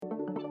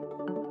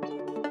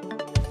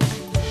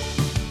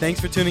Thanks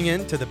for tuning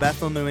in to the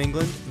Bethel, New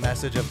England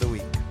Message of the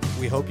Week.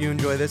 We hope you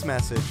enjoy this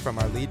message from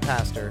our lead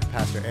pastor,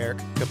 Pastor Eric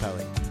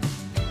Cappelli.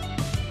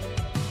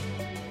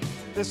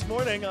 This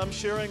morning, I'm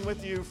sharing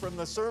with you from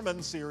the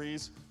sermon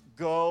series,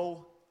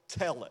 Go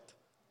Tell It.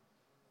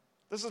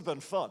 This has been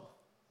fun.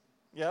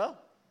 Yeah?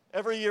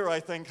 Every year I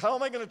think, how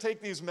am I going to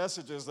take these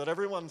messages that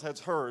everyone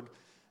has heard,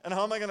 and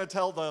how am I going to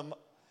tell them?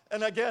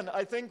 And again,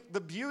 I think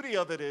the beauty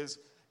of it is,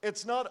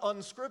 it's not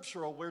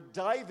unscriptural. We're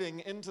diving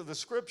into the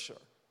scripture.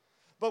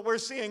 But we're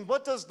seeing,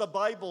 what does the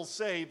Bible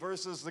say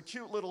versus the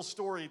cute little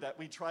story that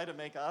we try to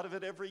make out of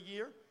it every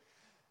year?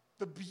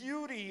 The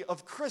beauty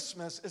of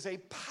Christmas is a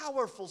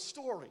powerful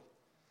story.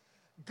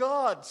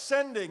 God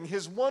sending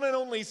his one and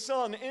only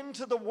Son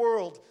into the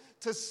world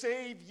to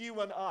save you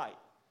and I.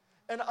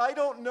 And I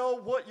don't know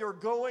what you're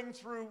going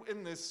through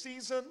in this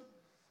season,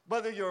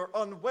 whether you're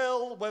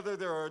unwell, whether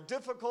there are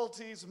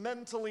difficulties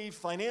mentally,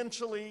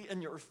 financially,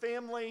 in your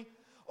family,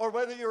 or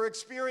whether you're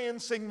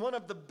experiencing one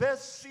of the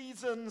best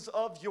seasons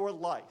of your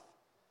life.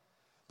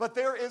 But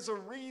there is a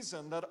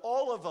reason that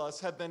all of us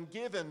have been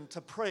given to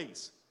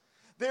praise.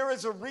 There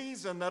is a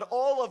reason that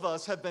all of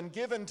us have been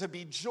given to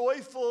be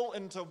joyful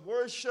and to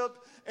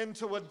worship and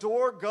to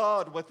adore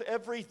God with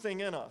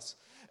everything in us.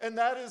 And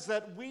that is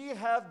that we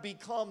have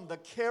become the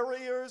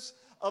carriers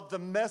of the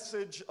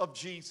message of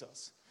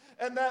Jesus.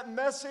 And that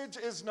message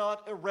is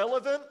not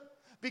irrelevant,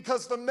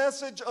 because the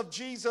message of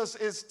Jesus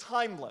is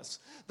timeless.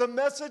 The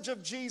message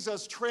of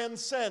Jesus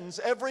transcends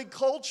every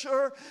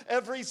culture,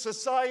 every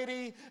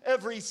society,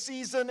 every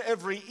season,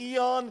 every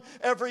eon,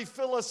 every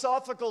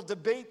philosophical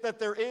debate that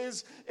there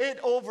is. It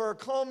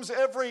overcomes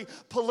every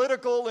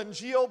political and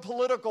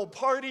geopolitical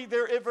party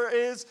there ever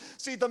is.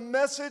 See, the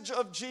message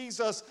of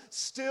Jesus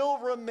still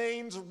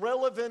remains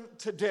relevant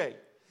today.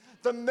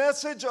 The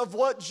message of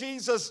what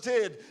Jesus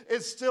did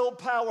is still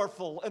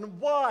powerful. And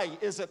why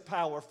is it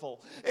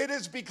powerful? It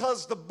is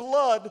because the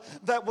blood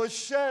that was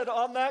shed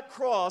on that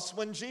cross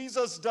when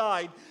Jesus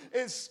died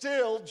is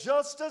still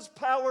just as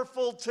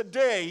powerful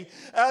today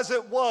as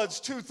it was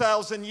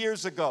 2,000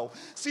 years ago.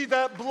 See,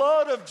 that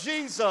blood of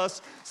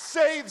Jesus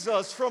saves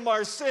us from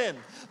our sin.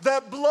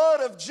 That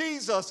blood of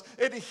Jesus,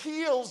 it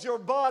heals your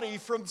body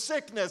from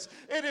sickness.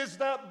 It is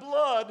that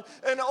blood,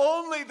 and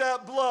only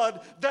that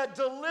blood, that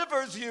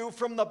delivers you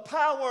from the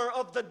power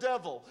of the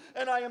devil.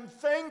 And I am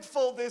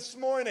thankful this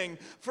morning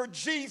for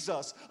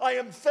Jesus. I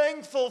am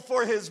thankful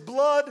for his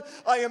blood.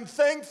 I am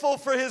thankful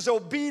for his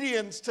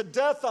obedience to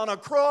death on a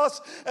cross.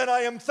 And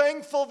I am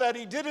thankful that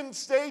he didn't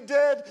stay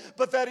dead,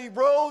 but that he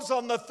rose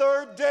on the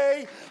third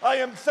day. I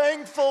am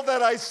thankful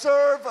that I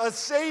serve a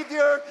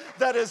Savior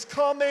that is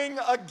coming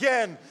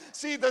again.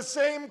 See, the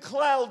same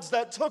clouds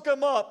that took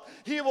him up,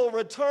 he will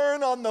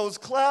return on those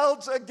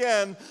clouds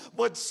again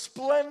with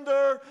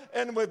splendor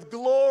and with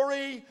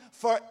glory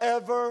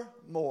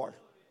forevermore.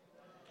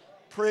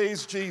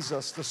 Praise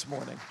Jesus this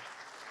morning.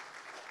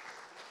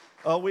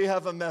 We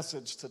have a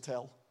message to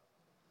tell.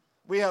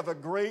 We have a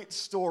great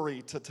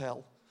story to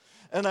tell.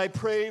 And I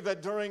pray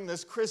that during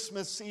this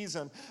Christmas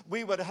season,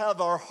 we would have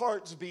our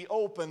hearts be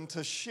open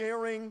to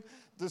sharing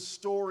the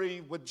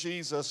story with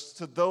Jesus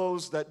to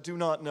those that do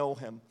not know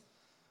him,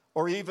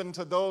 or even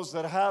to those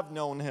that have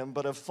known him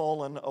but have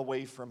fallen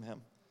away from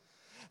him.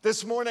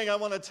 This morning, I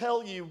want to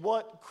tell you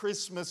what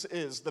Christmas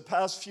is. The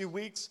past few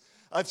weeks,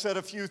 I've said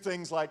a few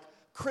things like,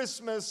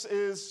 Christmas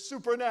is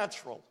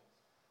supernatural.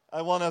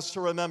 I want us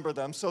to remember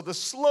them. So the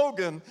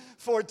slogan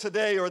for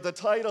today, or the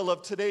title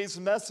of today's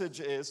message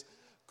is,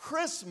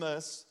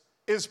 Christmas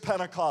is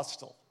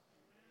Pentecostal.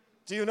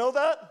 Do you know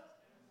that?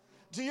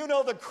 Do you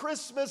know the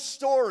Christmas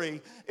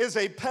story is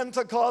a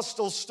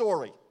Pentecostal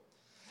story?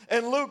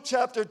 In Luke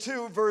chapter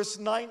 2, verse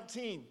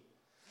 19,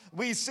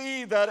 we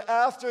see that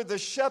after the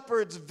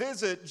shepherds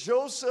visit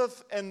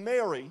Joseph and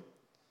Mary,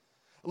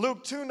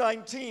 Luke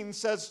 2:19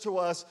 says to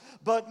us,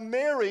 but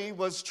Mary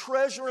was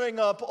treasuring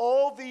up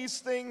all these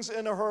things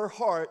in her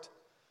heart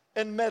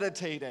and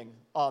meditating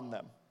on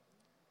them.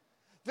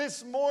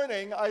 This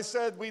morning, I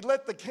said we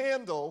lit the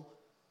candle,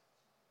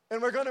 and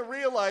we're going to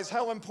realize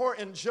how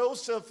important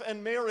Joseph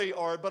and Mary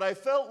are, but I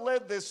felt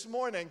led this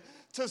morning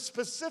to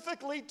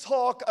specifically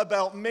talk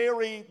about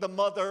Mary, the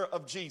mother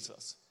of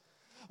Jesus.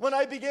 When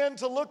I began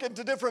to look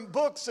into different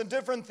books and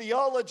different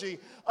theology,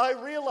 I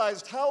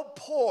realized how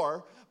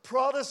poor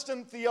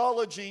Protestant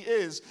theology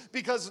is,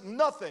 because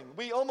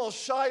we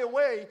almost shy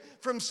away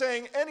from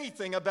saying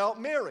anything about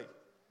Mary.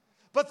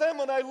 But then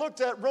when I looked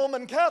at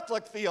Roman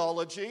Catholic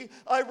theology,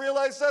 I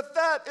realized that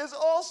that is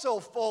also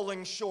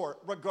falling short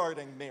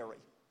regarding Mary.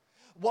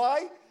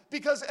 Why?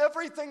 Because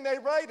everything they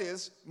write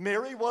is,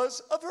 Mary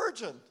was a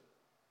virgin.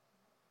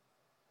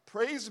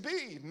 Praise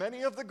be,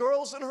 many of the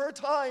girls in her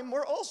time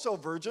were also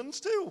virgins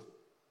too.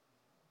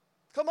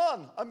 Come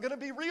on, I'm going to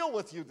be real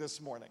with you this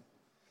morning.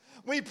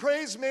 We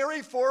praise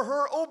Mary for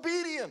her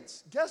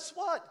obedience. Guess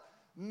what?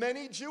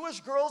 Many Jewish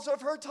girls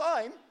of her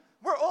time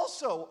were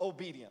also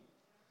obedient.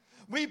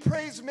 We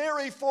praise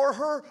Mary for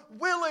her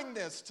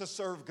willingness to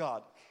serve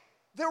God.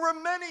 There were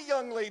many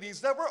young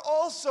ladies that were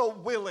also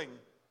willing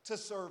to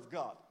serve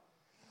God.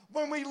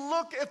 When we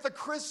look at the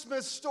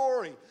Christmas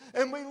story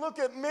and we look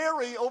at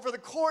Mary over the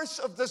course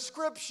of the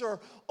scripture,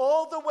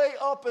 all the way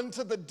up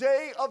into the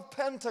day of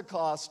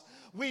Pentecost,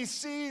 we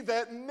see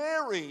that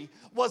Mary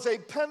was a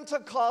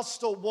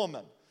Pentecostal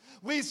woman.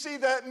 We see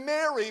that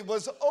Mary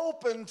was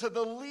open to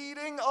the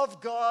leading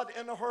of God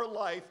in her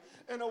life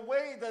in a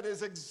way that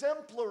is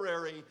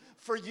exemplary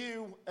for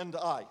you and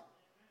I.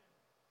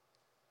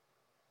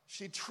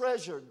 She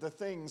treasured the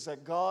things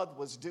that God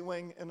was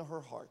doing in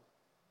her heart.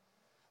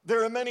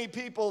 There are many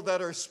people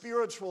that are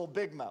spiritual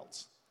big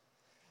mouths.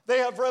 They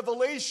have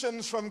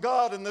revelations from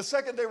God, and the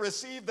second they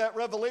receive that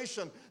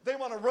revelation, they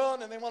want to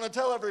run and they want to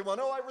tell everyone,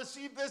 oh, I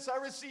received this, I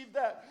received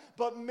that.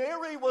 But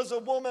Mary was a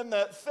woman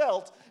that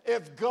felt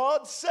if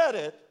God said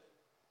it,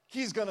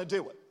 he's going to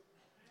do it.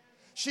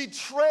 She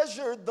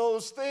treasured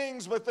those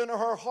things within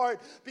her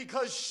heart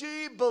because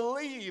she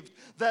believed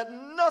that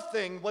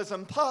nothing was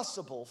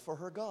impossible for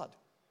her God.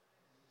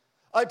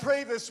 I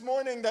pray this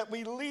morning that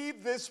we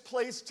leave this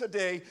place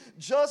today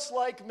just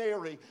like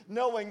Mary,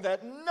 knowing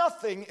that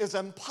nothing is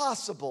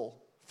impossible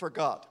for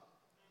God.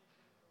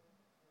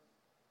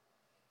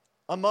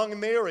 Among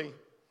Mary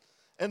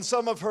and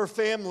some of her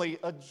family,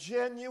 a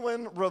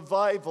genuine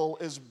revival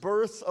is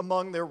birthed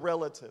among their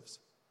relatives.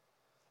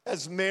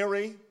 As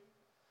Mary,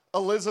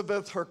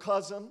 Elizabeth, her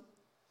cousin,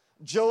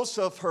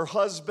 Joseph, her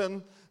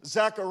husband,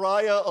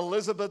 Zechariah,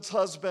 Elizabeth's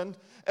husband,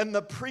 and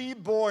the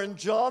preborn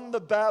John the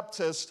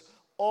Baptist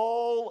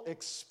all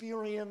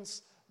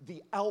experience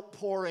the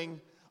outpouring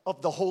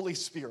of the Holy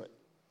Spirit.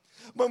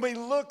 When we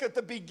look at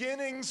the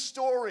beginning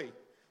story,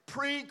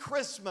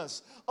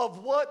 pre-Christmas,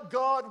 of what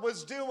God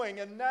was doing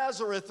in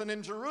Nazareth and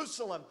in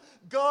Jerusalem,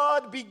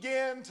 God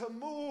began to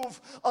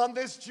move on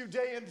this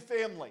Judean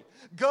family.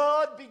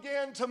 God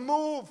began to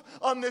move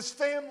on this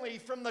family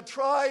from the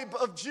tribe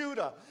of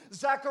Judah.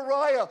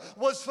 Zechariah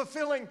was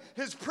fulfilling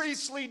his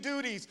priestly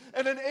duties,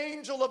 and an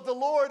angel of the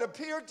Lord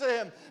appeared to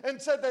him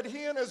and said that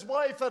he and his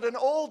wife at an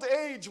old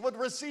age would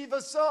receive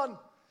a son.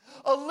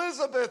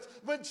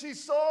 Elizabeth, when she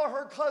saw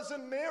her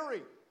cousin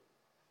Mary,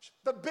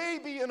 the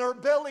baby in her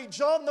belly,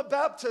 John the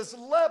Baptist,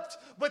 leapt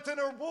within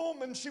her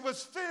womb, and she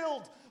was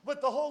filled with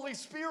the Holy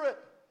Spirit.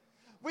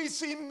 We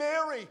see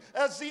Mary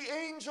as the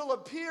angel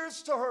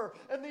appears to her,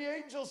 and the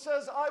angel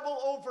says, I will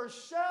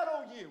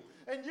overshadow you,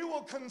 and you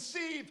will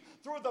conceive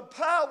through the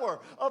power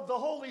of the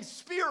Holy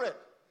Spirit.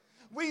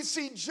 We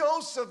see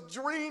Joseph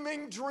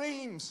dreaming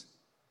dreams,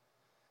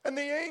 and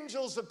the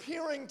angels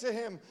appearing to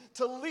him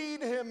to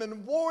lead him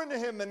and warn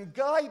him and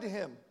guide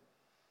him.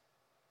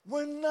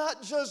 We're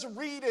not just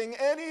reading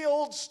any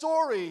old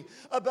story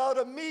about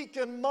a meek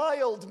and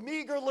mild,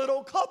 meager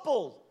little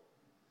couple.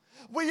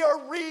 We are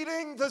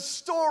reading the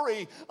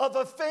story of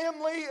a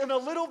family in a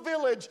little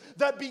village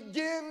that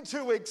begin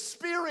to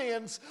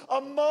experience a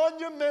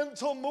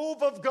monumental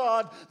move of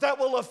God that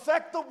will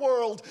affect the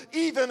world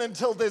even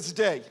until this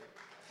day.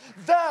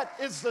 That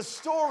is the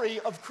story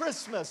of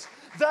Christmas.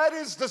 That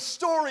is the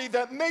story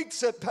that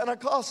makes it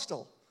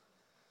Pentecostal.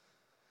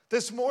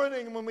 This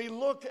morning, when we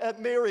look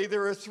at Mary,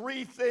 there are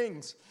three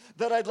things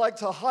that I'd like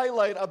to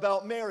highlight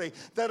about Mary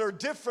that are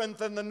different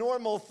than the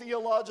normal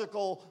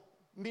theological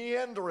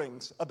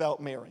meanderings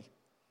about Mary.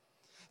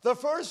 The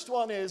first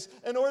one is,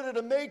 in order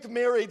to make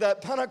Mary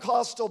that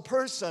Pentecostal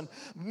person,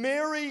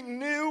 Mary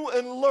knew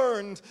and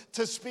learned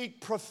to speak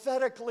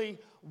prophetically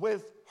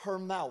with her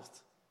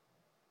mouth.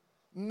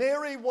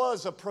 Mary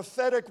was a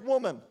prophetic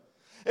woman.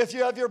 If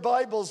you have your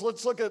Bibles,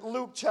 let's look at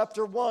Luke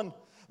chapter 1.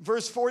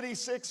 Verse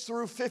 46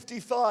 through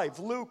 55,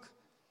 Luke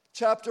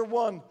chapter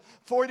 1,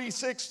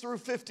 46 through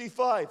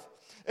 55.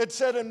 It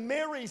said, and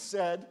Mary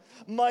said,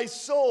 my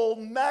soul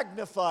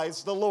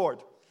magnifies the Lord,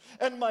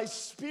 and my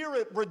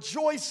spirit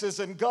rejoices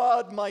in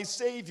God my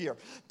Savior,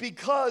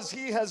 because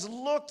he has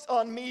looked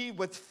on me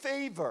with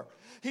favor.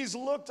 He's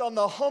looked on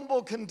the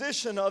humble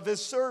condition of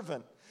his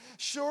servant.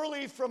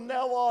 Surely from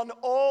now on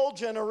all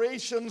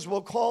generations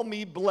will call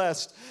me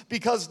blessed,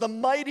 because the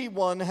Mighty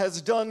One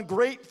has done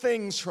great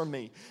things for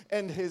me,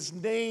 and his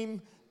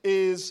name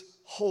is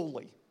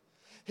holy.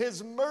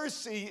 His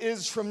mercy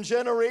is from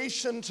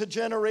generation to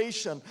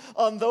generation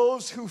on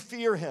those who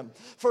fear him.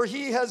 For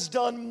he has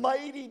done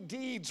mighty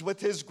deeds with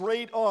his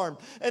great arm,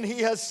 and he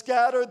has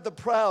scattered the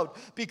proud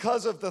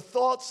because of the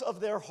thoughts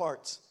of their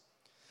hearts.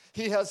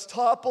 He has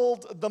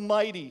toppled the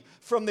mighty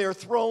from their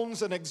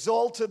thrones and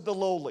exalted the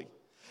lowly.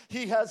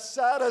 He has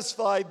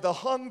satisfied the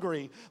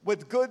hungry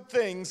with good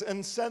things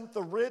and sent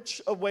the rich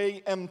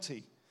away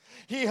empty.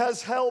 He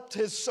has helped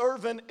his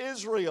servant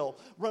Israel,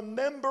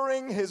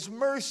 remembering his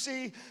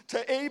mercy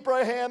to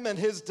Abraham and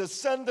his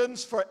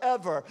descendants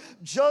forever,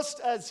 just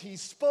as he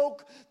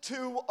spoke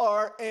to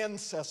our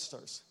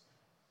ancestors.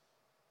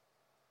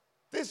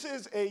 This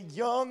is a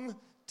young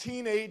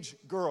teenage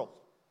girl.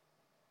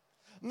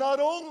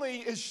 Not only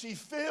is she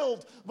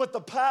filled with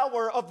the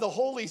power of the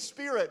Holy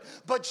Spirit,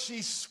 but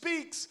she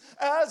speaks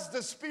as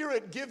the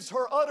Spirit gives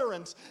her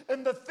utterance.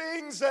 And the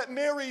things that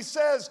Mary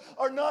says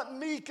are not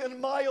meek and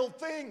mild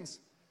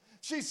things.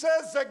 She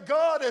says that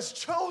God has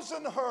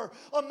chosen her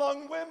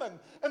among women,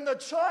 and the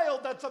child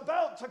that's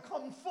about to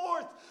come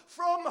forth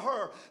from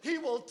her, he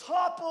will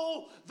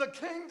topple the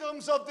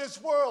kingdoms of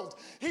this world.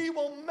 He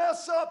will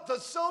mess up the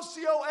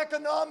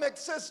socioeconomic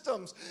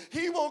systems.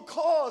 He will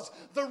cause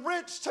the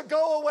rich to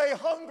go away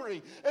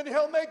hungry, and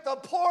he'll make the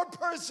poor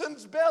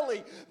person's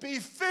belly be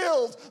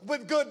filled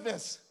with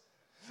goodness.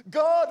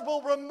 God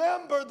will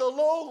remember the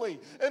lowly,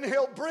 and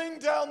he'll bring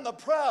down the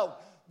proud.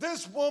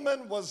 This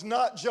woman was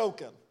not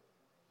joking.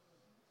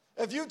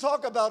 If you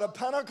talk about a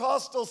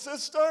Pentecostal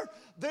sister,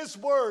 this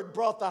word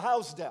brought the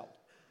house down.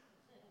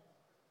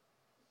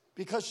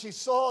 Because she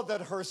saw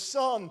that her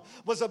son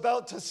was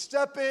about to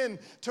step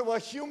into a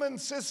human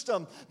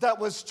system that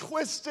was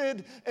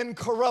twisted and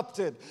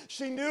corrupted.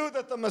 She knew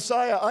that the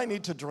Messiah, I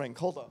need to drink,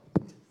 hold on.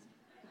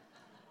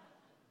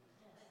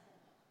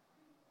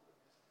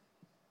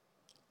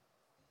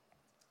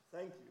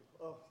 Thank you.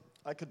 Oh,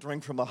 I could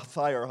drink from a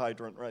fire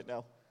hydrant right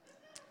now.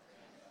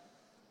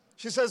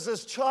 She says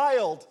this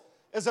child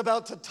is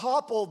about to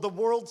topple the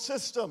world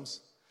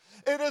systems.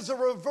 It is a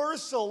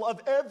reversal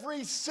of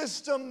every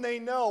system they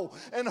know.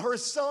 And her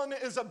son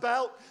is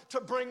about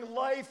to bring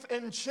life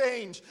and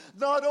change,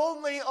 not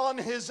only on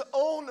his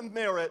own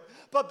merit,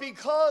 but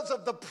because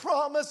of the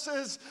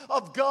promises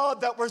of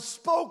God that were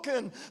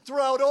spoken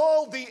throughout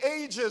all the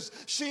ages.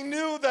 She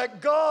knew that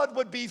God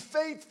would be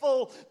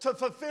faithful to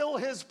fulfill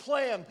his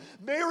plan.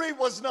 Mary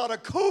was not a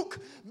kook.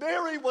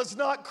 Mary was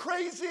not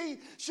crazy.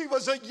 She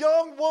was a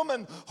young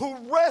woman who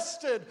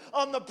rested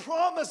on the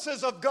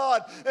promises of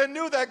God and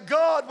knew that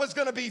God was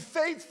going to be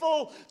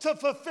faithful to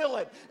fulfill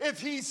it. If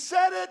he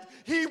said it,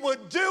 he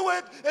would do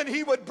it, and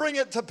he would bring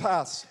it to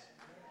pass.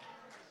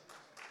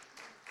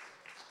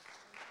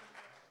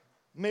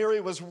 Mary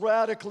was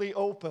radically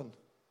open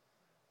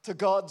to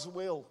God's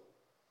will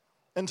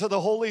and to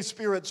the Holy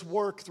Spirit's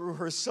work through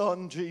her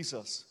son,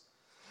 Jesus.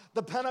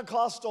 The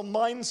Pentecostal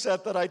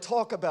mindset that I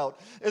talk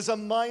about is a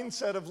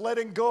mindset of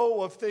letting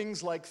go of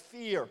things like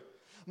fear,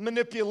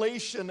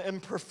 manipulation,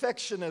 and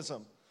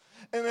perfectionism.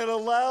 And it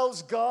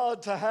allows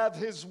God to have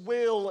his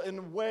will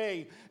and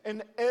way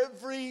in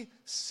every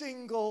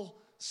single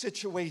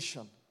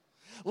situation.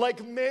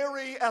 Like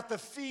Mary at the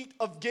feet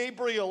of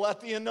Gabriel at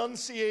the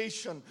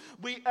Annunciation,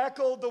 we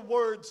echo the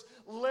words,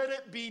 "Let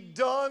it be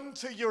done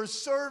to your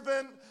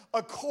servant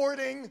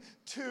according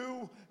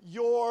to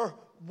your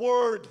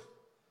word."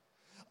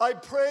 I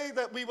pray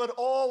that we would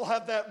all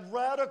have that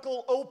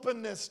radical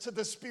openness to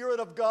the Spirit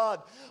of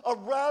God, a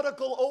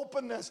radical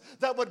openness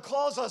that would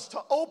cause us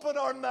to open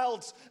our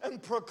mouths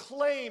and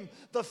proclaim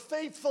the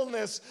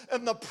faithfulness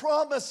and the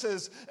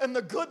promises and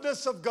the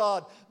goodness of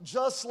God,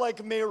 just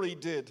like Mary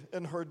did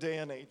in her day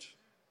and age.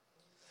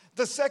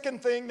 The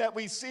second thing that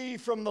we see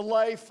from the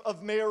life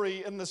of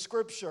Mary in the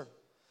scripture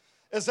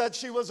is that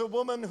she was a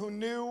woman who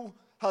knew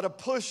how to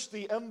push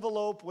the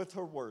envelope with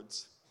her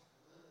words.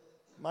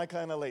 My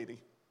kind of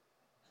lady.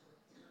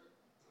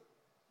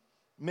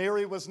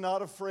 Mary was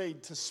not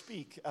afraid to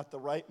speak at the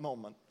right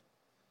moment.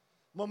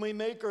 When we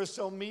make her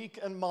so meek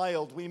and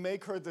mild, we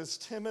make her this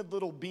timid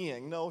little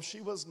being. No,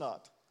 she was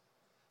not.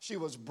 She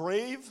was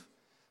brave.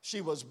 She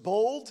was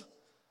bold.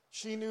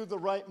 She knew the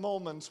right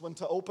moments when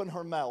to open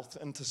her mouth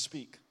and to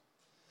speak.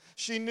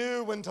 She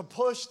knew when to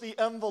push the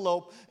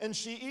envelope, and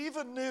she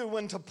even knew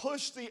when to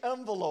push the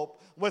envelope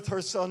with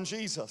her son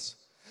Jesus.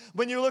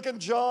 When you look in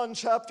John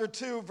chapter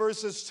 2,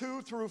 verses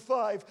 2 through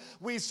 5,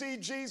 we see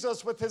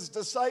Jesus with his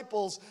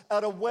disciples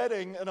at a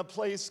wedding in a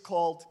place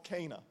called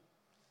Cana.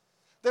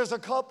 There's a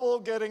couple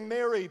getting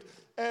married,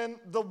 and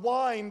the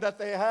wine that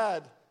they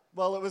had,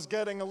 well, it was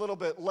getting a little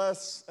bit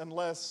less and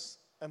less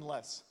and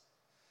less.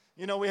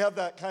 You know, we have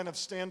that kind of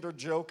standard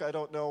joke, I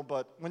don't know,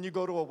 but when you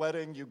go to a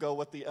wedding, you go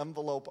with the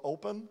envelope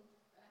open,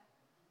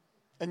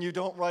 and you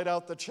don't write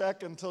out the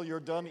check until you're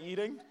done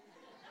eating.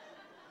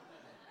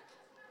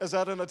 Is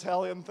that an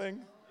Italian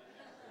thing?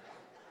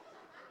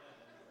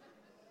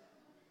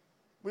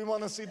 We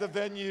want to see the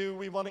venue.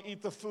 We want to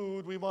eat the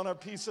food. We want a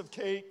piece of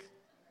cake.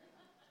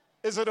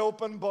 Is it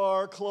open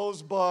bar,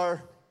 closed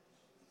bar?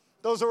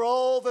 Those are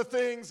all the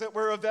things that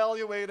we're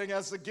evaluating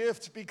as the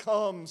gift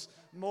becomes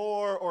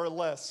more or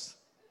less.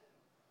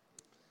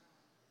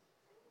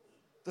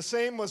 The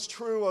same was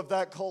true of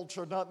that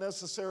culture, not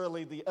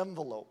necessarily the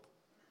envelope.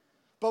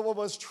 But what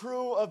was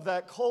true of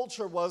that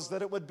culture was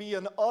that it would be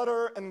an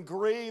utter and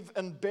grave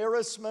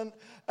embarrassment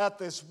at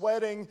this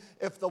wedding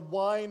if the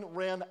wine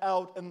ran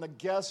out and the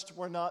guests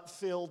were not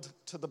filled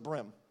to the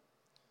brim.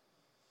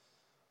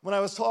 When I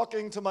was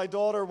talking to my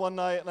daughter one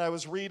night and I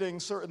was reading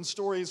certain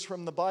stories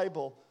from the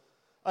Bible,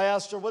 I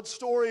asked her, "What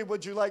story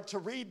would you like to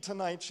read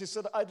tonight?" She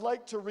said, "I'd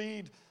like to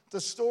read the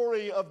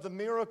story of the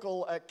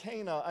miracle at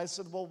Cana." I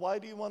said, "Well, why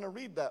do you want to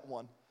read that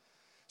one?"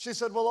 She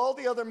said, "Well, all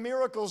the other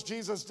miracles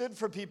Jesus did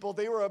for people,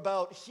 they were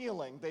about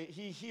healing.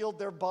 He healed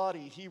their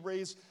body. He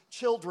raised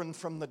children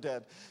from the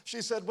dead."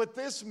 She said, "With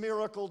this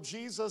miracle,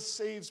 Jesus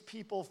saves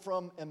people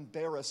from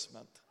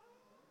embarrassment."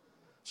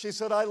 She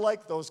said, "I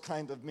like those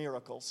kind of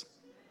miracles."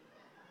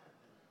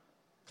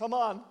 Come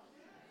on.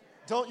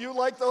 Don't you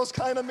like those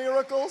kind of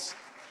miracles?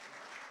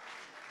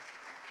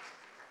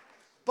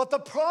 But the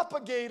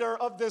propagator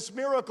of this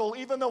miracle,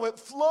 even though it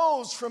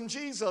flows from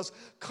Jesus,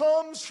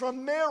 comes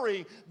from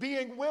Mary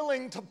being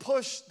willing to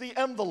push the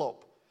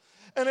envelope.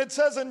 And it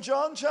says in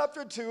John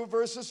chapter 2,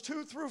 verses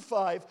 2 through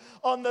 5,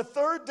 on the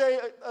third day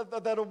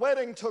that a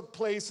wedding took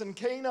place in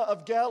Cana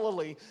of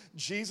Galilee,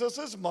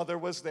 Jesus' mother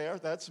was there,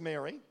 that's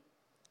Mary.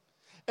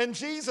 And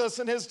Jesus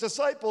and his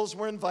disciples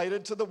were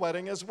invited to the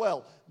wedding as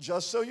well.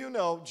 Just so you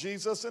know,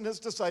 Jesus and his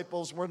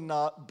disciples were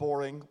not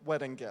boring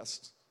wedding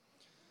guests.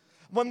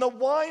 When the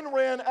wine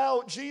ran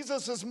out,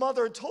 Jesus'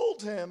 mother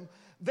told him,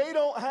 they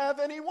don't have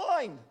any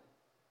wine.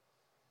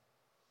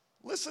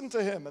 Listen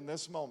to him in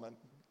this moment.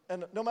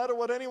 And no matter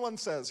what anyone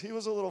says, he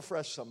was a little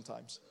fresh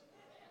sometimes.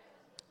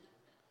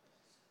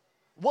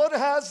 What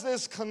has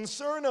this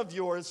concern of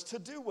yours to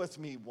do with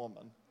me,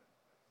 woman?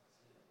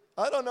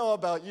 I don't know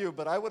about you,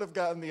 but I would have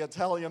gotten the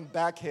Italian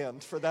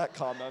backhand for that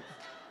comment.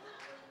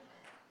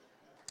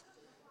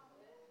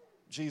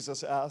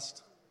 Jesus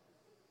asked,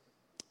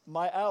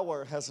 my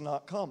hour has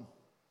not come.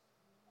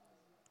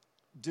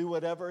 Do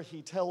whatever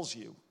he tells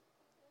you,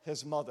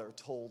 his mother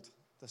told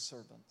the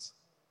servants.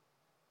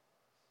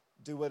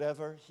 Do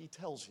whatever he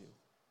tells you,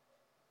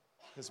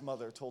 his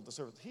mother told the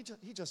servants.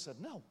 He just said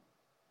no.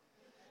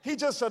 He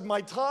just said,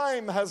 my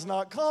time has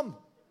not come.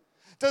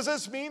 Does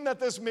this mean that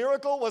this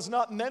miracle was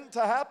not meant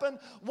to happen?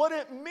 What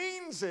it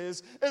means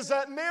is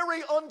that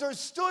Mary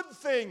understood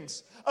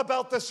things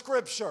about the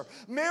scripture.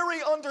 Mary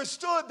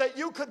understood that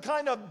you could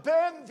kind of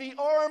bend the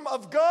arm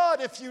of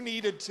God if you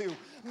needed to.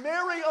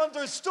 Mary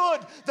understood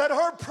that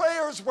her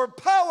prayers were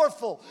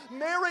powerful.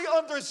 Mary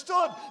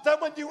understood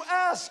that when you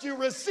ask, you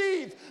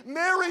receive.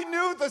 Mary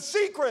knew the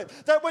secret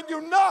that when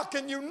you knock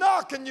and you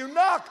knock and you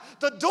knock,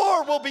 the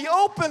door will be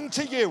open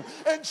to you.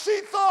 And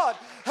she thought,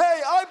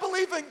 hey, I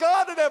believe in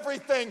God and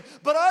everything,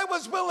 but I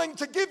was willing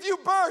to give you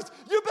birth.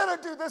 You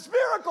better do this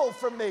miracle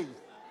for me.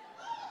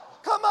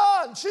 Come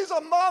on, she's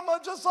a mama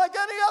just like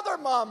any other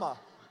mama.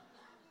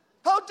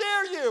 How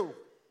dare you?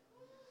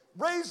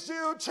 Raised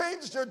you,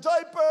 changed your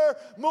diaper,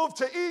 moved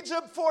to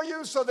Egypt for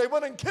you so they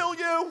wouldn't kill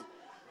you.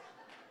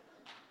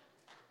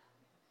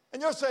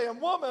 And you're saying,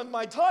 woman,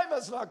 my time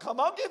has not come.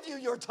 I'll give you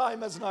your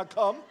time has not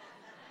come.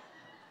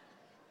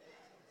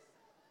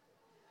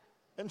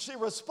 And she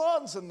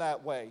responds in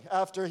that way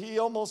after he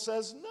almost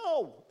says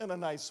no in a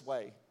nice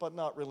way, but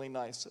not really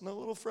nice and a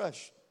little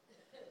fresh.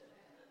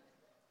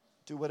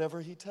 Do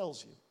whatever he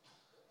tells you.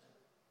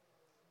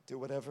 Do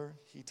whatever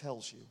he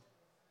tells you.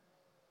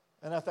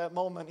 And at that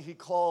moment, he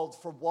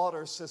called for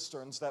water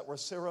cisterns that were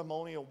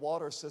ceremonial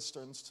water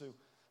cisterns to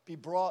be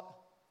brought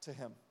to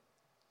him.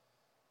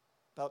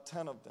 About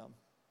 10 of them.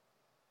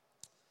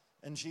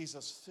 And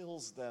Jesus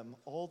fills them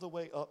all the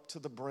way up to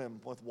the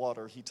brim with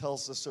water. He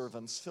tells the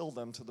servants, fill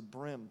them to the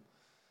brim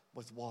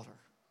with water.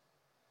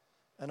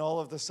 And all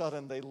of a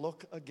sudden, they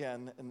look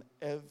again, and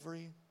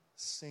every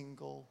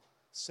single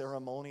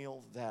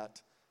ceremonial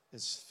vat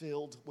is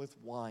filled with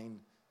wine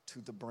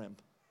to the brim.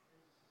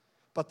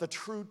 But the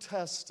true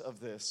test of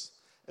this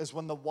is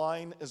when the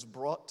wine is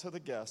brought to the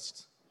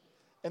guest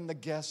and the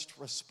guest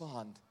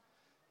respond.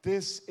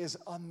 This is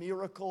a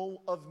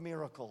miracle of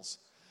miracles.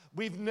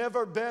 We've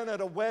never been at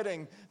a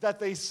wedding that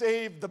they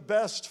saved the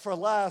best for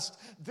last.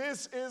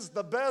 This is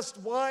the best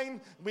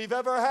wine we've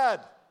ever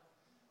had.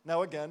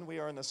 Now again, we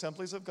are an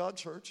Assemblies of God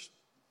church.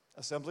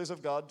 Assemblies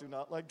of God do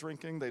not like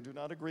drinking. They do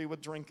not agree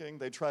with drinking.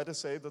 They try to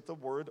say that the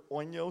word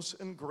oinos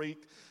in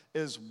Greek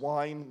is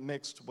wine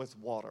mixed with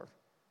water.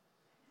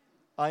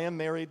 I am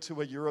married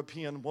to a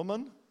European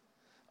woman.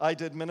 I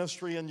did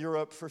ministry in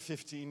Europe for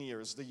 15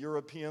 years. The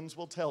Europeans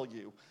will tell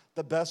you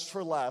the best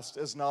for last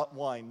is not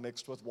wine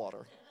mixed with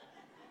water.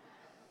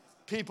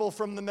 People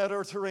from the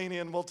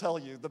Mediterranean will tell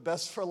you the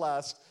best for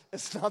last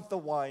is not the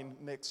wine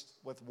mixed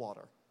with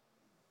water.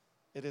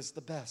 It is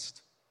the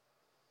best.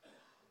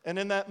 And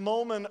in that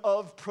moment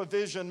of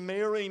provision,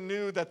 Mary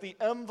knew that the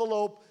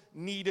envelope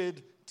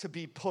needed to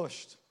be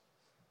pushed.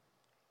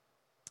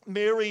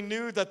 Mary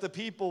knew that the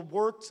people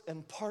worked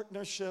in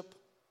partnership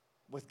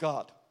with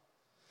God.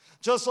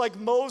 Just like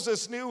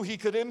Moses knew he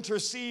could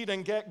intercede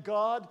and get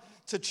God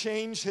to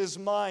change his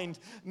mind,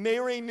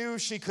 Mary knew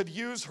she could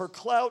use her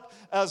clout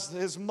as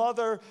his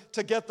mother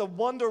to get the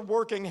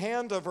wonder-working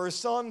hand of her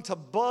son to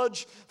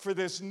budge for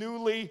this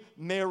newly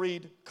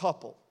married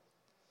couple.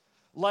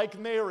 Like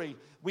Mary,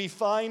 we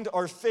find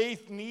our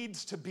faith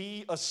needs to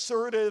be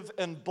assertive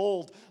and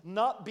bold,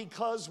 not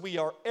because we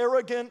are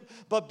arrogant,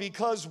 but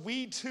because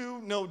we too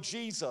know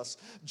Jesus.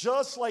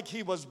 Just like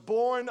he was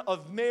born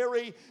of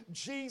Mary,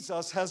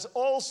 Jesus has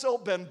also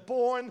been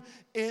born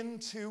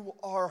into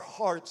our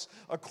hearts,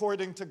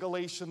 according to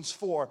Galatians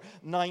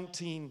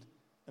 4:19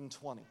 and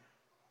 20.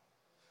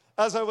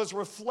 As I was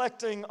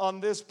reflecting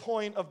on this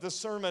point of the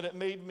sermon, it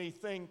made me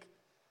think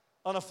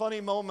on a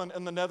funny moment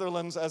in the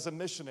Netherlands as a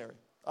missionary.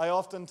 I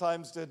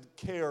oftentimes did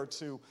care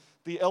to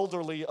the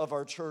elderly of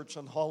our church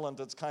in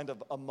Holland. It's kind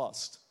of a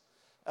must.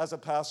 As a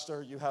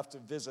pastor, you have to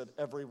visit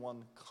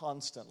everyone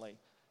constantly.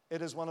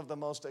 It is one of the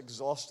most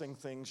exhausting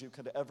things you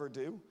could ever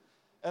do.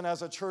 And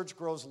as a church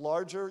grows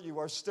larger, you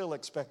are still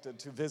expected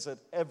to visit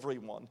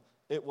everyone.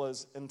 It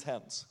was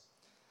intense.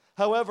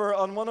 However,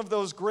 on one of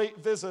those great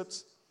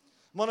visits,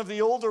 one of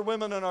the older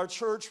women in our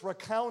church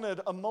recounted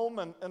a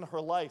moment in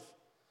her life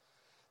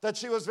that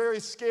she was very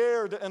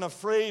scared and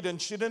afraid,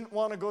 and she didn't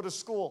want to go to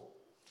school.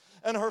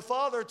 And her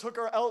father took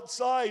her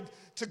outside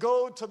to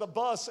go to the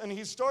bus, and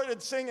he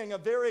started singing a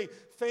very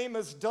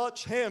famous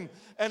Dutch hymn.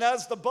 And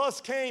as the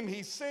bus came,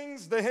 he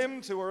sings the hymn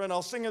to her, and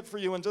I'll sing it for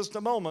you in just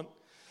a moment.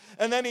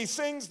 And then he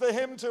sings the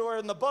hymn to her,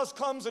 and the bus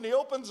comes, and he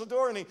opens the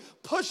door, and he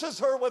pushes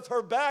her with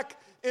her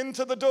back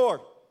into the door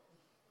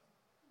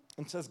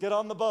and says, "Get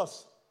on the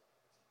bus."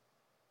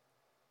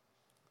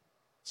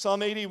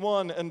 Psalm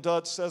 81 in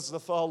Dutch says the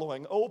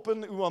following: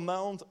 "Open uw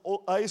mond,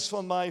 eis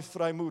van mij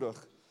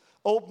vrijmoedig.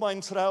 Op mijn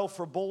trouw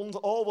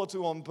verbond, al wat u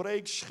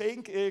ontbreekt,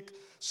 schenk ik,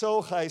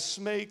 zo gij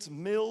smeekt,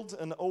 mild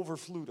en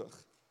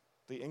overvloedig."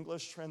 The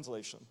English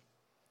translation: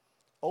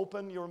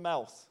 "Open your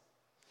mouth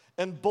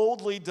and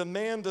boldly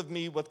demand of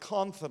me with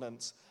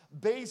confidence,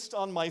 based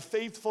on my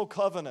faithful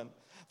covenant,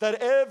 that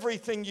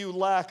everything you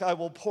lack I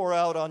will pour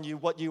out on you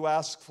what you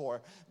ask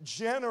for,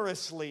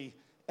 generously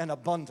and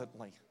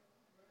abundantly."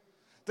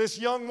 This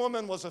young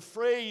woman was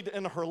afraid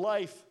in her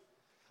life,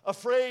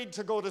 afraid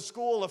to go to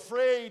school,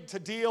 afraid to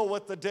deal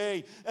with the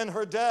day. And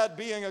her dad,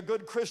 being a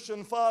good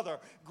Christian father,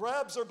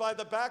 grabs her by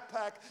the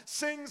backpack,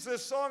 sings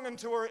this song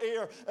into her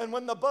ear, and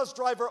when the bus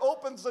driver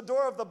opens the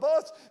door of the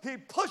bus, he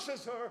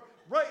pushes her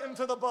right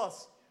into the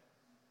bus.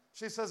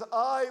 She says,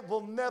 "I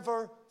will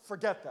never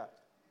forget that.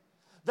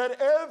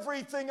 That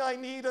everything I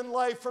need in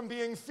life, from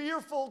being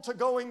fearful to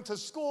going to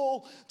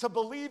school, to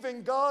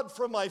believing God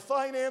for my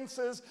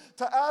finances,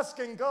 to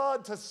asking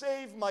God to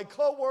save my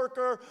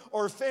coworker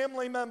or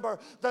family member,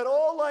 that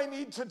all I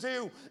need to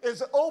do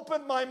is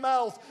open my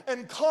mouth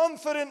and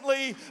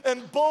confidently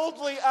and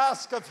boldly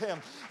ask of him."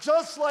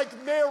 Just like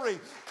Mary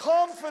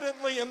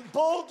confidently and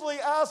boldly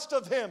asked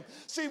of him.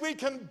 See, we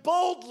can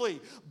boldly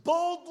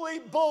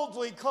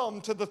come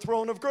to the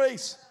throne of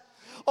grace.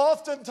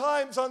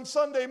 Oftentimes on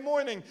Sunday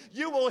morning,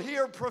 you will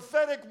hear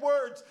prophetic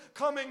words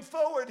coming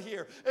forward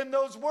here. And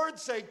those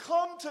words say,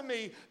 "Come to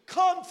me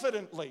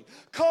confidently.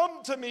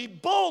 Come to me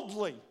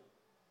boldly."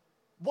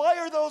 Why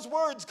are those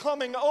words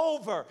coming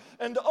over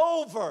and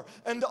over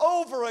and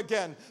over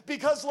again?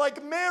 Because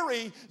like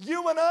Mary,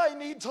 you and I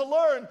need to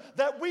learn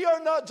that we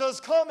are not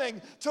just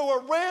coming to a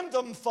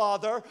random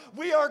Father.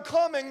 We are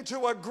coming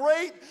to a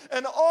great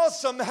and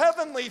awesome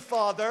Heavenly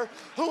Father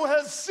who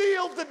has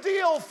sealed the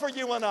deal for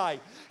you and I.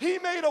 He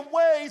made a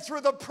way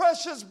through the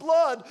precious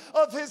blood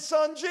of his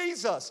Son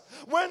Jesus.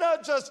 We're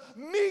not just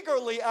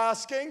meagerly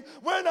asking.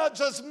 We're not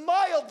just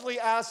mildly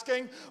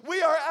asking.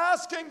 We are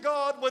asking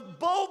God with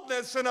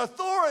boldness and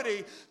authority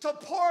to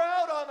pour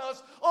out on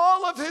us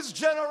all of his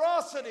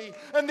generosity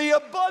and the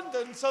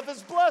abundance of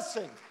his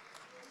blessing.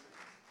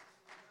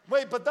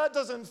 Wait, but that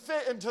doesn't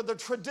fit into the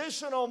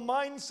traditional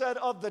mindset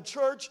of the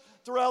church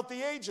throughout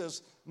the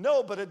ages.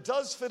 No, but it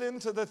does fit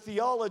into the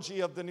theology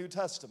of the New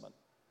Testament.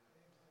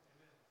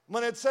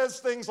 When it says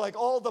things like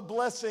all the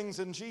blessings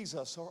in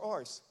Jesus are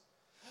ours.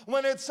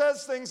 When it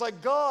says things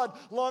like God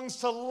longs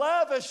to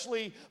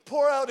lavishly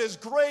pour out his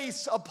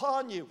grace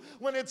upon you.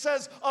 When it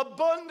says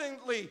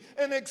abundantly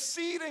and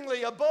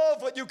exceedingly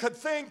above what you could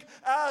think,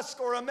 ask,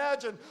 or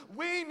imagine.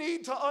 We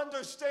need to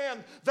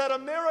understand that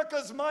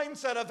America's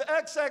mindset of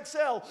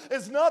XXL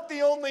is not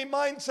the only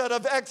mindset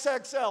of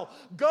XXL.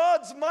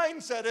 God's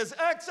mindset is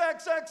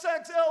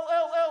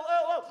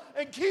XXXXLLLL,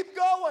 and keep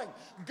going.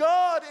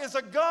 God is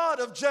a God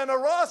of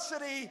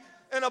generosity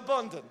and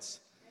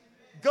abundance.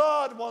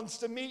 God wants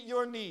to meet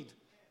your need,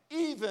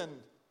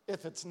 even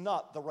if it's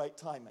not the right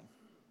timing.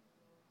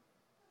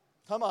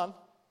 Come on.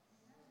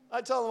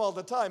 I tell them all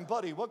the time,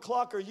 "Buddy, what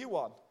clock are you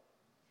on?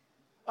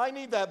 I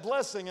need that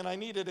blessing, and I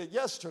needed it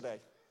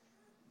yesterday."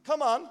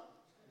 Come on.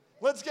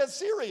 Let's get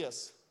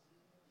serious.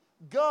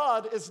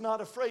 God is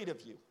not afraid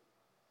of you.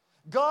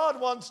 God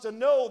wants to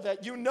know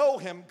that you know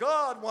him.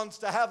 God wants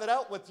to have it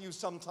out with you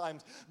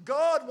sometimes.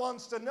 God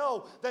wants to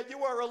know that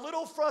you are a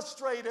little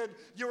frustrated,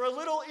 you're a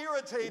little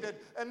irritated,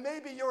 and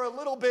maybe you're a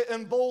little bit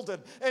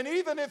emboldened. And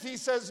even if he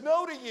says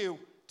no to you,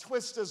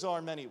 twist his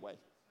arm anyway.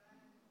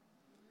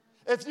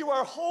 If you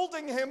are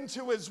holding him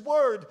to his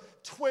word,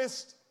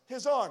 twist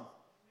his arm.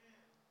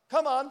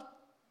 Come on.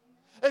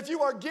 If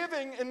you are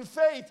giving in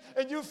faith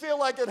and you feel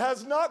like it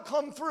has not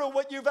come through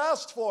what you've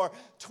asked for,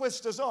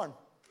 twist his arm.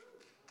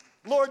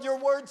 Lord, your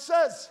word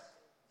says.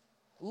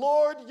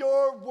 Lord,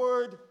 your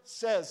word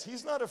says.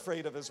 He's not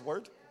afraid of his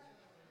word.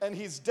 And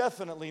he's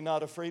definitely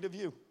not afraid of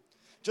you.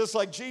 Just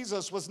like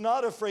Jesus was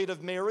not afraid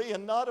of Mary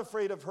and not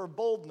afraid of her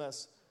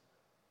boldness.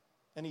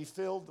 And he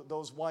filled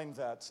those wine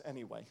vats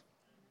anyway.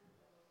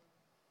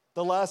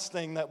 The last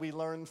thing that we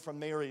learned from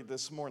Mary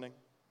this morning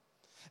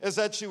is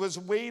that she was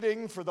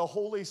waiting for the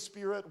Holy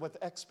Spirit with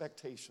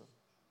expectation.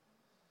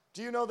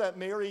 Do you know that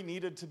Mary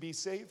needed to be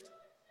saved?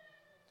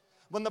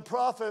 When the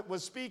prophet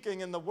was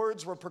speaking and the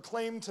words were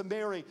proclaimed to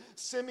Mary,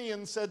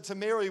 Simeon said to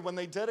Mary when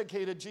they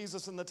dedicated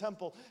Jesus in the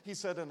temple, he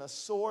said, "And a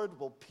sword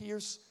will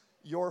pierce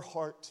your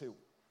heart too."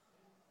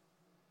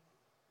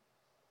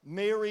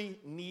 Mary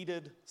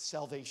needed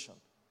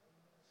salvation.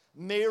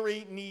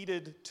 Mary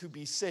needed to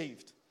be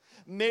saved.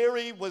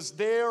 Mary was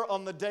there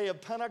on the day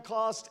of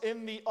Pentecost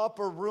in the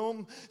upper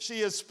room. She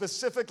is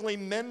specifically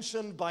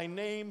mentioned by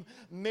name.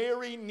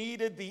 Mary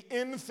needed the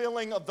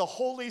infilling of the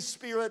Holy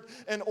Spirit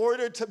in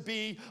order to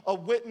be a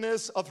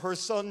witness of her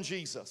son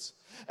Jesus.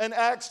 In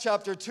Acts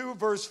chapter 2,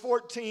 verse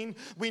 14,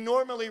 we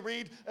normally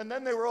read, and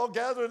then they were all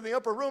gathered in the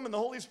upper room and the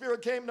Holy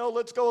Spirit came. No,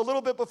 let's go a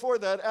little bit before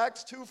that.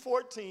 Acts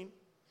 2:14.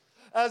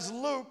 As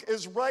Luke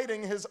is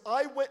writing his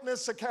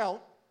eyewitness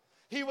account,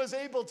 he was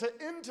able to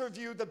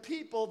interview the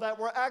people that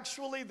were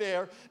actually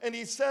there, and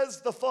he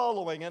says the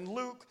following in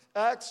Luke,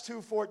 Acts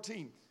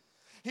 2:14.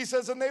 He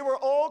says, and they were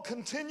all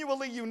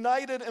continually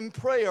united in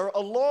prayer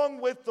along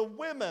with the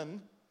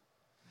women,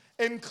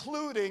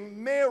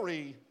 including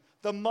Mary,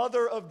 the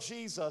mother of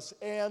Jesus,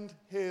 and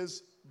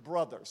his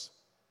brothers.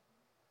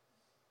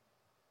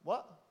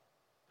 What?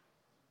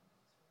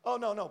 Oh,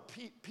 no,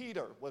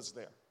 Peter was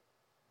there.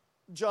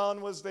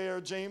 John was there,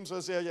 James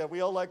was there. Yeah,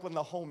 we all like when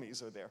the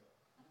homies are there.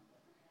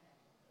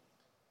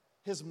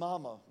 His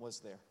mama was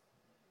there.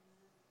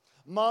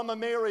 Mama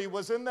Mary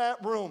was in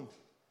that room.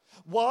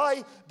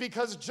 Why?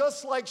 Because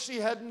just like she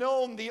had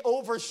known the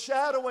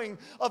overshadowing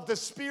of the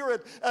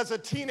Spirit as a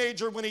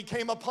teenager when he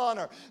came upon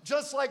her,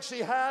 just like she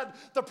had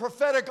the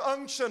prophetic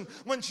unction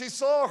when she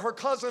saw her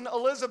cousin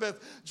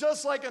Elizabeth,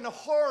 just like in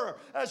horror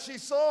as she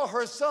saw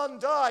her son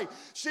die,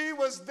 she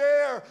was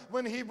there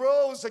when he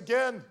rose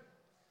again.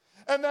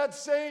 And that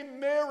same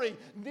Mary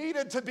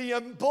needed to be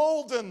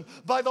emboldened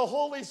by the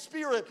Holy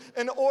Spirit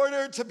in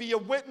order to be a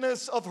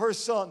witness of her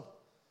son.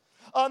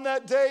 On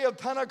that day of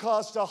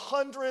Pentecost,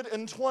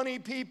 120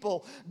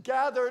 people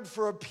gathered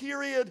for a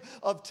period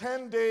of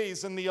 10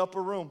 days in the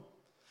upper room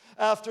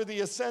after the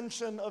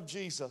ascension of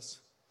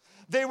Jesus.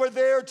 They were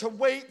there to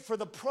wait for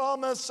the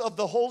promise of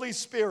the Holy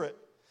Spirit.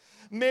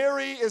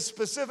 Mary is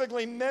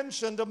specifically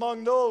mentioned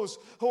among those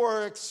who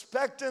are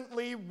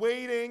expectantly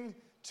waiting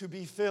to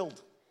be filled.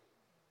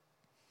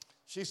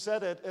 She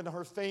said it in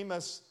her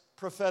famous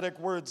prophetic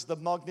words, the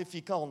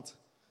Magnificat.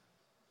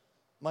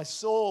 My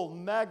soul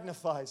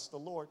magnifies the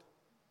Lord.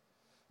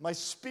 My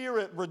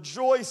spirit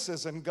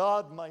rejoices in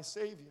God, my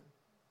Savior.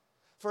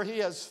 For he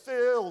has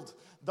filled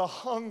the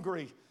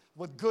hungry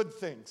with good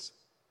things.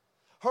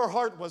 Her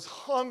heart was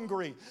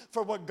hungry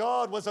for what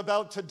God was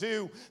about to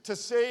do to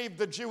save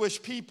the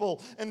Jewish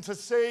people and to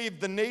save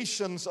the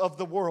nations of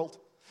the world.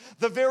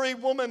 The very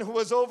woman who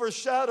was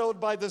overshadowed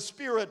by the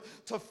Spirit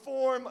to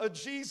form a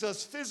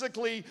Jesus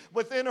physically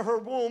within her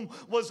womb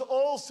was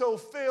also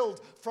filled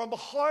from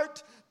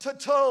heart to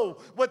toe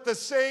with the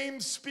same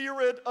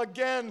Spirit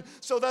again,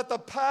 so that the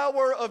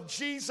power of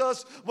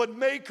Jesus would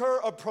make her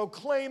a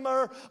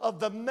proclaimer of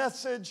the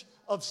message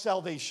of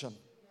salvation.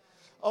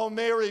 Oh,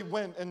 Mary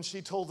went and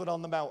she told it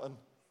on the mountain.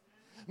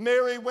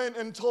 Mary went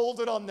and told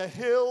it on the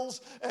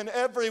hills and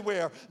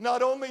everywhere.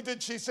 Not only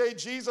did she say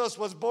Jesus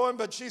was born,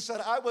 but she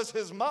said, I was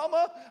his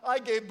mama. I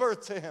gave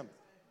birth to him.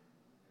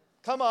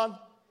 Come on.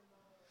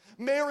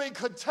 Mary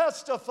could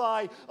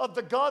testify of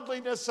the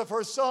godliness of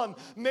her son.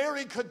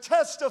 Mary could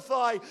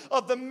testify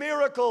of the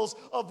miracles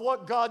of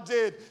what God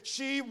did.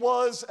 She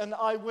was an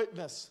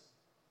eyewitness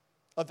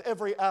of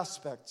every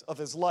aspect of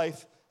his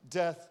life,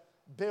 death,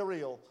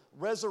 burial,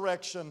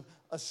 resurrection,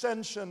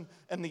 ascension,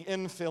 and the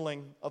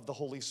infilling of the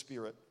Holy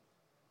Spirit.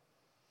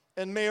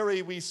 In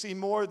Mary, we see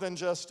more than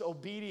just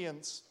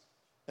obedience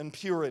and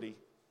purity.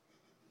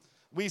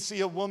 We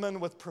see a woman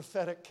with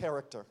prophetic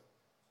character,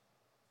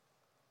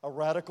 a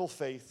radical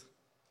faith,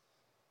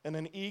 and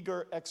an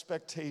eager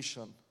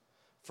expectation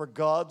for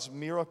God's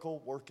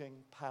miracle-working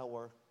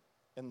power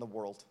in the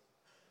world.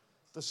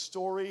 The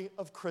story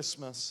of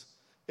Christmas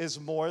is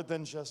more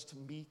than just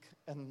meek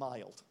and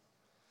mild.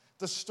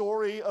 The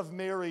story of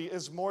Mary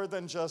is more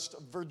than just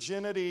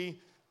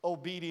virginity,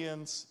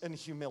 obedience, and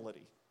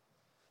humility.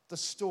 The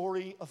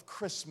story of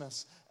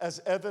Christmas, as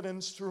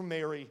evidenced through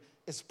Mary,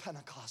 is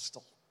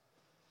Pentecostal.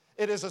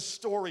 It is a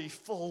story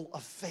full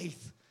of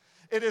faith.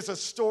 It is a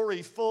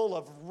story full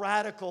of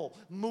radical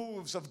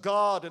moves of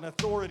God and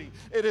authority.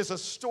 It is a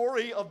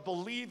story of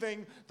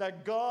believing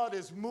that God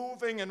is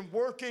moving and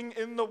working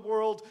in the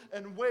world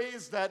in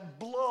ways that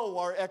blow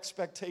our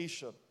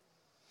expectation.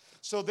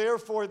 So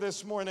therefore,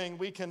 this morning,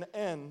 we can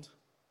end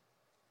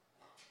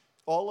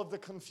all of the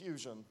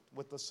confusion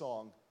with the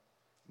song,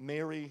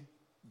 Mary,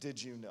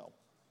 Did You Know?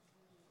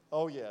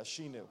 Oh, yeah,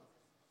 she knew.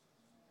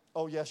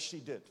 Oh, yes, she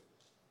did.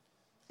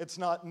 It's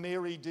not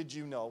Mary, did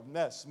you know?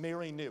 Yes,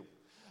 Mary knew.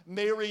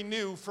 Mary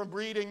knew from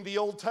reading the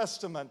Old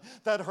Testament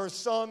that her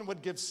son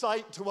would give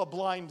sight to a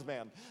blind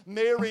man.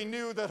 Mary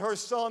knew that her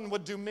son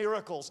would do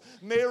miracles.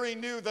 Mary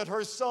knew that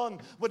her son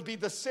would be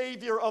the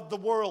Savior of the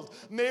world.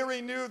 Mary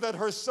knew that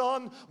her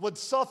son would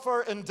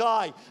suffer and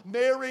die.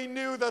 Mary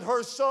knew that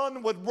her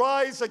son would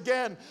rise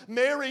again.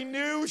 Mary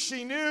knew,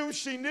 she knew,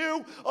 she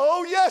knew.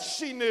 Oh, yes,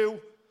 she knew.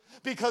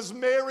 Because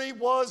Mary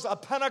was a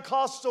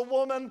Pentecostal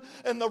woman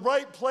in the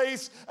right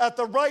place at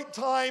the right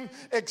time,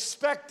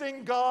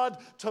 expecting God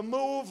to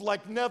move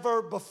like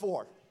never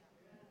before.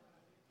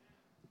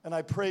 And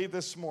I pray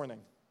this morning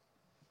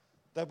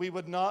that we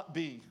would not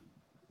be,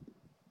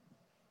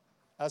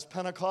 as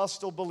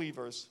Pentecostal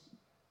believers,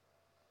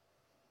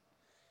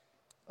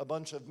 a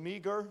bunch of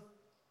meager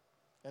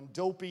and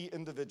dopey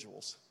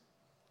individuals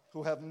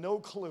who have no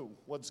clue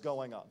what's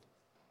going on.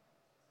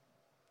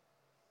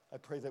 I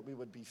pray that we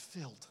would be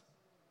filled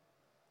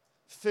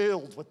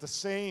with the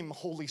same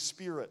Holy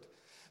Spirit,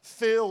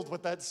 filled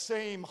with that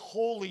same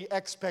holy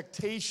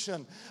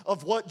expectation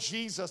of what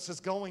Jesus is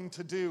going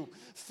to do,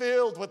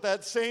 filled with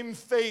that same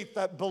faith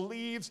that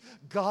believes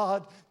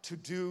God to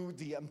do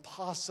the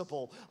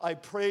impossible. I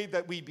pray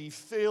that we be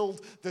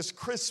filled this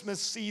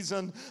Christmas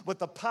season with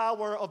the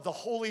power of the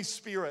Holy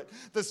Spirit,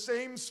 the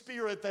same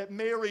Spirit that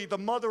Mary, the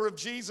mother of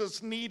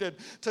Jesus, needed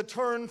to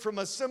turn from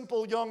a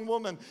simple young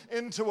woman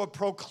into a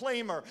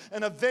proclaimer,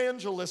 an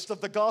evangelist of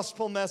the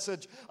gospel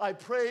message. I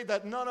pray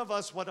that none of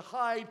us would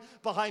hide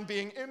behind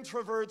being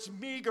introverts,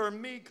 meager,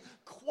 meek,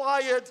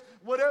 quiet,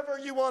 whatever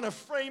you want to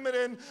frame it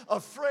in,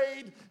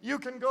 afraid. You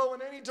can go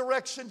in any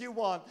direction you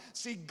want.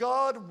 See,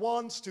 God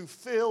wants to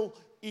fill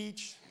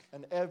each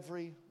and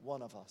every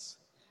one of us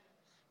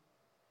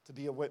to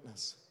be a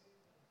witness,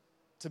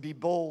 to be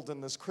bold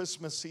in this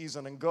Christmas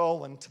season and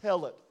go and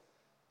tell it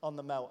on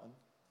the mountain,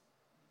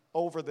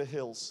 over the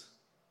hills,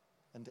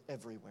 and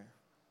everywhere.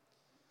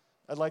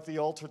 I'd like the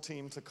altar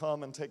team to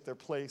come and take their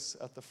place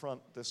at the front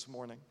this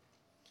morning.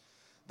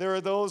 There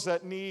are those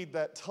that need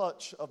that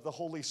touch of the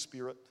Holy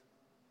Spirit,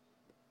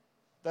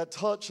 that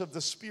touch of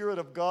the Spirit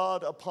of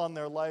God upon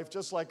their life.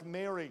 Just like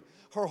Mary,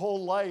 her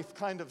whole life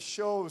kind of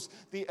shows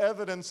the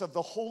evidence of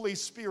the Holy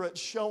Spirit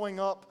showing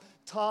up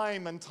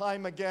time and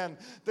time again.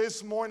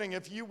 This morning,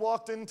 if you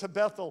walked into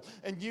Bethel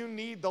and you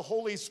need the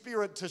Holy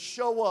Spirit to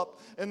show up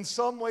in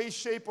some way,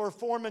 shape, or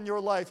form in your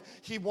life,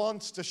 He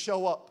wants to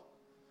show up.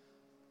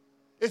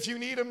 If you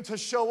need Him to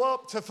show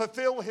up to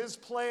fulfill His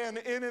plan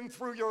in and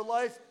through your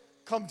life,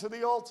 come to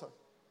the altar.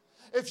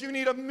 If you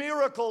need a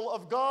miracle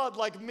of God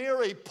like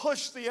Mary,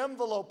 push the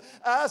envelope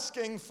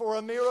asking for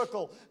a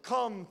miracle,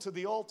 come to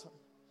the altar.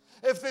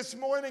 If this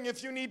morning,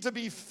 if you need to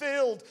be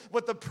filled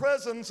with the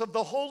presence of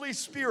the Holy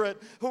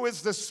Spirit, who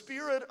is the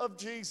Spirit of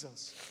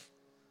Jesus,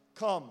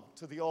 come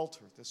to the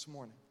altar this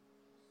morning.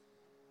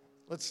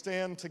 Let's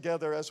stand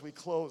together as we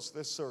close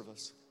this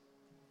service.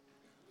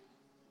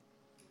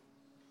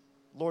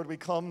 Lord, we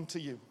come to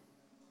you.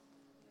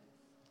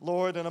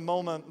 Lord, in a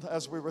moment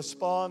as we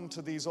respond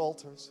to these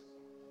altars,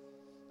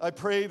 I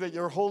pray that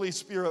your Holy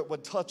Spirit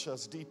would touch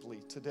us deeply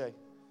today.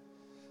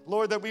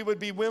 Lord, that we would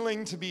be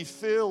willing to be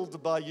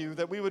filled by you,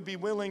 that we would be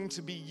willing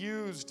to be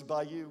used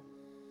by you.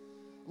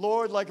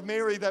 Lord, like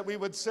Mary, that we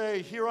would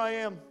say, here I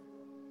am.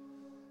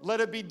 Let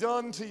it be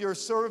done to your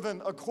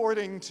servant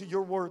according to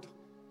your word.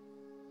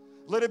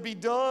 Let it be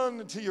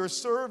done to your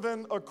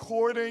servant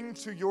according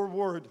to your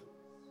word.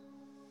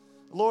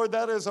 Lord,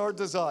 that is our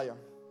desire.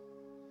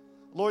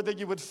 Lord, that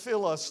you would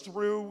fill us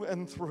through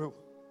and through.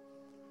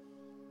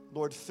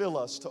 Lord, fill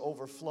us to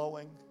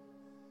overflowing.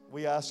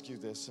 We ask you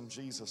this in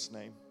Jesus'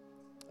 name.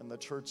 And the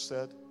church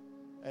said,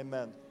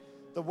 amen.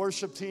 The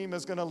worship team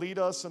is going to lead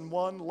us in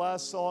one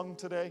last song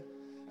today.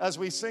 As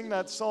we sing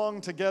that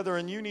song together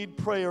and you need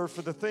prayer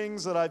for the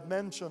things that I've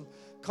mentioned,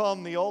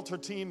 come, the altar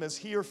team is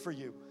here for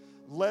you.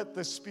 Let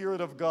the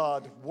Spirit of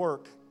God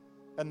work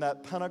in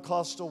that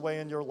Pentecostal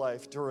way in your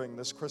life during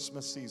this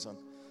Christmas season.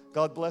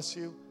 God bless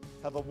you.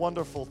 Have a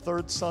wonderful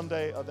third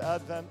Sunday of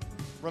Advent.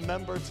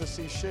 Remember to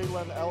see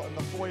Shaylin out in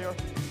the foyer.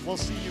 We'll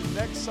see you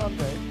next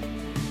Sunday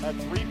at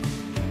 3 p.m.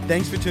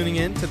 Thanks for tuning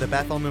in to the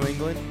Bethel, New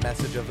England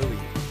Message of the Week.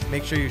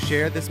 Make sure you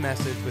share this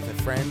message with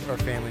a friend or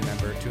family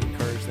member to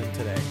encourage them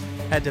today.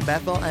 Head to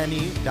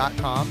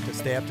bethelme.com to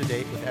stay up to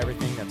date with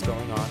everything that's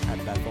going on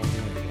at Bethel,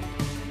 New England.